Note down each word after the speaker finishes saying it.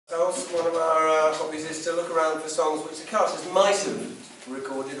course, one of our hobbies is to look around for songs which the casters might have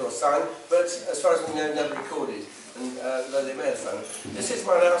recorded or sung, but as far as we know, never recorded, and though they may have sung. This is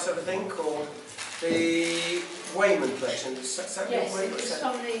one out of a thing called the Wayman collection. Yes, it was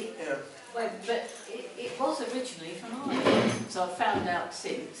from the... Yeah. Well, but it was originally from Ireland, so I found out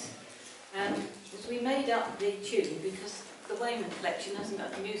since. We made up the tune because the Wayman collection hasn't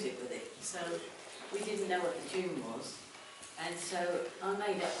got the music with it, so we didn't know what the tune was. And so I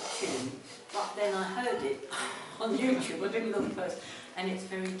made up the tune, but then I heard it on YouTube. I didn't look first, and it's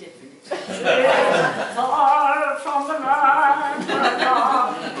very different. Far from the land.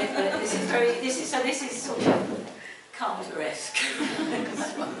 This is sort of Carter-esque.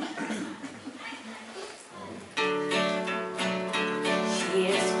 She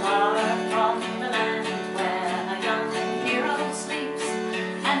is far from the land where a young hero sleeps,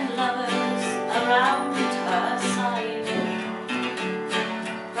 and lovers around her side.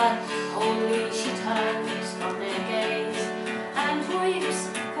 But only she turns from their gaze and weeps,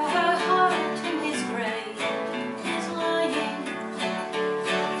 for her heart in his grave is lying.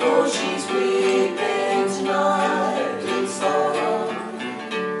 Oh, she's weeping tonight in sorrow.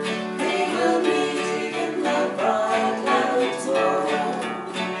 They will meet in the bright land tomorrow.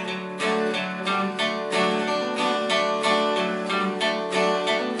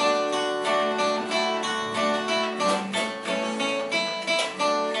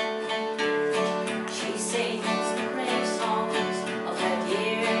 She sings the brave songs of her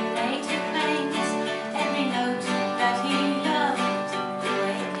dear native plains, every note that he loved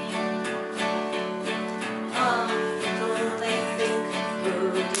waiting. Until they think who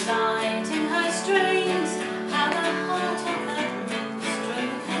delight in her strains, how the heart of that minstrel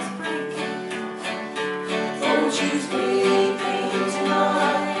is breaking. Oh, she's weeping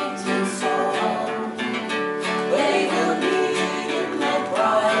tonight in sorrow. They will meet in that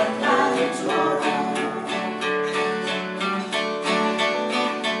bright land tomorrow.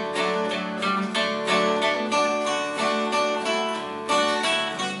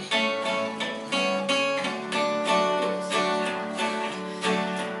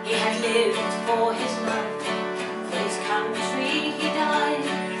 He had lived for his love